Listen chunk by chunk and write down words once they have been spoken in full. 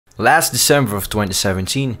Last December of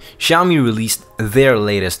 2017, Xiaomi released their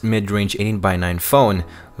latest mid-range 18:9 phone,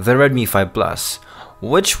 the Redmi 5 Plus,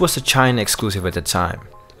 which was a China exclusive at the time.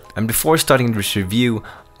 And before starting this review,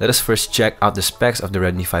 let us first check out the specs of the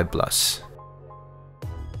Redmi 5 Plus.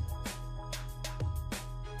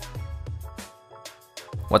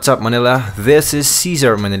 What's up Manila? This is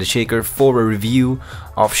Caesar Manila Shaker for a review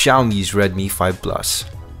of Xiaomi's Redmi 5 Plus.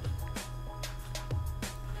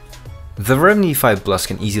 The Redmi 5 Plus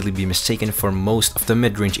can easily be mistaken for most of the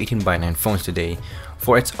mid-range 18:9 phones today,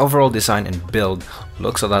 for its overall design and build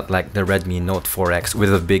looks a lot like the Redmi Note 4X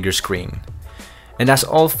with a bigger screen. And as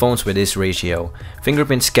all phones with this ratio,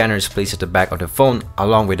 fingerprint scanner is placed at the back of the phone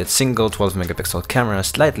along with its single 12-megapixel camera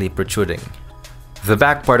slightly protruding. The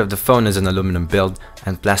back part of the phone is an aluminum build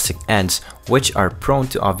and plastic ends which are prone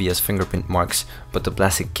to obvious fingerprint marks, but the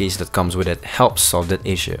plastic case that comes with it helps solve that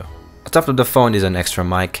issue. Atop of the phone is an extra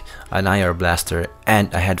mic, an IR blaster,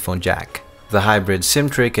 and a headphone jack. The hybrid SIM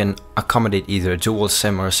tray can accommodate either a dual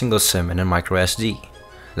SIM or a single SIM and a micro SD.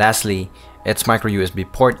 Lastly, its micro USB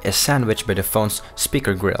port is sandwiched by the phone's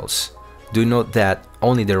speaker grills. Do note that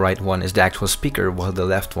only the right one is the actual speaker while the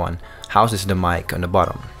left one houses the mic on the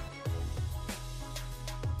bottom.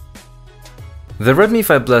 The Redmi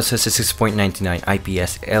 5 Plus has a 6.99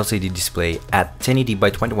 IPS LCD display at 1080 by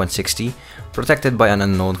 2160, protected by an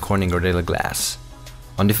unknown Corning Gorilla Glass.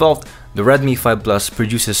 On default, the Redmi 5 Plus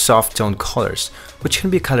produces soft toned colors, which can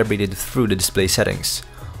be calibrated through the display settings.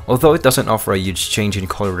 Although it doesn't offer a huge change in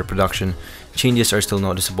color reproduction, changes are still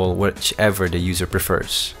noticeable whichever the user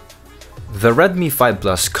prefers. The Redmi 5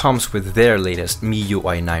 Plus comes with their latest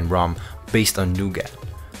MIUI 9 ROM based on Nougat,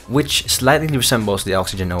 which slightly resembles the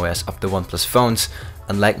Oxygen OS of the OnePlus phones.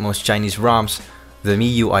 Unlike most Chinese ROMs, the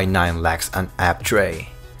MIUI 9 lacks an app tray.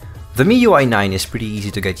 The MIUI 9 is pretty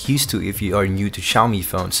easy to get used to if you are new to Xiaomi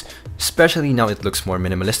phones, especially now it looks more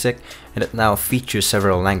minimalistic and it now features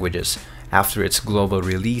several languages after its global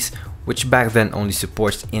release, which back then only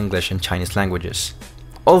supports English and Chinese languages.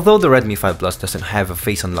 Although the Redmi 5 Plus doesn't have a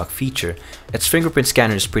face unlock feature, its fingerprint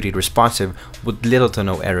scanner is pretty responsive with little to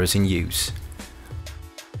no errors in use.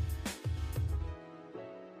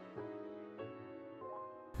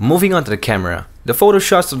 Moving on to the camera, the photo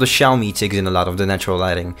shots of the Xiaomi takes in a lot of the natural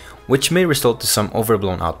lighting, which may result to some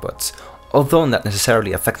overblown outputs, although not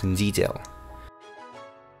necessarily affecting detail.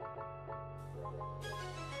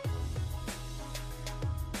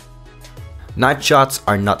 Night shots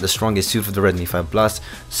are not the strongest suit for the Redmi 5 Plus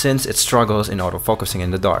since it struggles in autofocusing in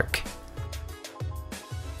the dark.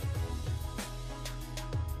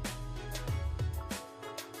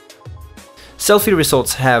 Selfie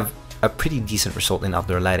results have a pretty decent result in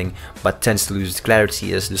outdoor lighting, but tends to lose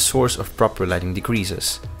clarity as the source of proper lighting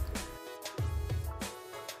decreases.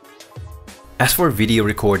 As for video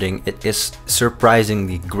recording, it is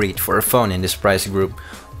surprisingly great for a phone in this price group,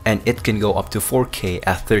 and it can go up to 4K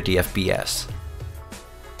at 30 FPS.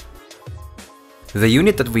 The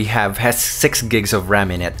unit that we have has 6 gigs of RAM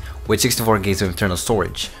in it, with 64 gigs of internal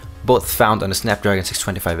storage, both found on the Snapdragon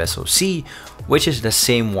 625 SoC, which is the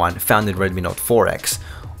same one found in Redmi Note 4X,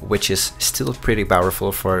 which is still pretty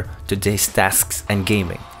powerful for today's tasks and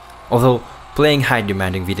gaming, although playing high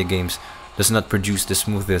demanding video games does not produce the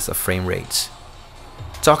smoothest of frame rates.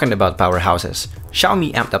 Talking about powerhouses,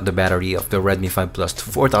 Xiaomi amped up the battery of the Redmi 5 Plus to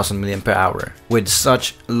 4000 mAh. With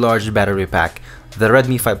such large battery pack, the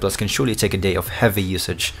Redmi 5 Plus can surely take a day of heavy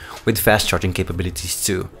usage with fast charging capabilities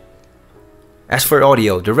too. As for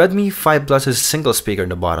audio, the Redmi 5 Plus has a single speaker on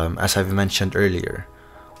the bottom as I've mentioned earlier,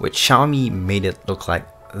 which Xiaomi made it look like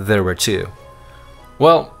there were two.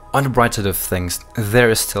 Well, on the bright side of things, there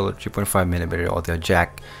is still a 3.5mm audio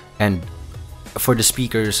jack, and for the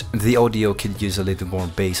speakers, the audio could use a little more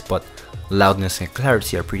bass, but loudness and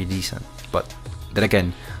clarity are pretty decent. But then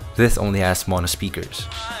again, this only has mono speakers.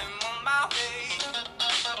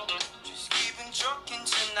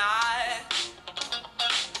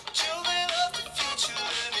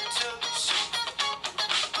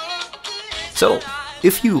 So,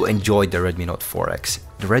 if you enjoyed the Redmi Note 4X,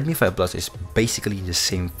 the Redmi 5 Plus is basically the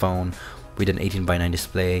same phone with an 18:9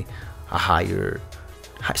 display, a higher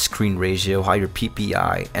screen ratio, higher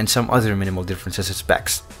PPI, and some other minimal differences in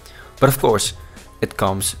specs. But of course, it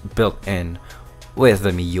comes built in with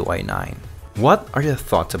the MIUI 9. What are your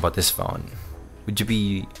thoughts about this phone? Would you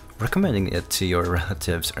be recommending it to your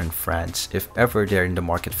relatives and friends if ever they're in the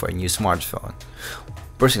market for a new smartphone?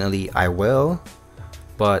 Personally, I will,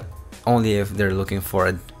 but only if they're looking for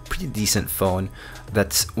a pretty decent phone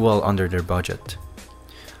that's well under their budget.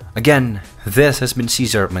 Again, this has been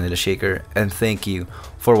Caesar Manila Shaker, and thank you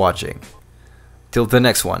for watching. Till the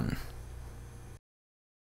next one.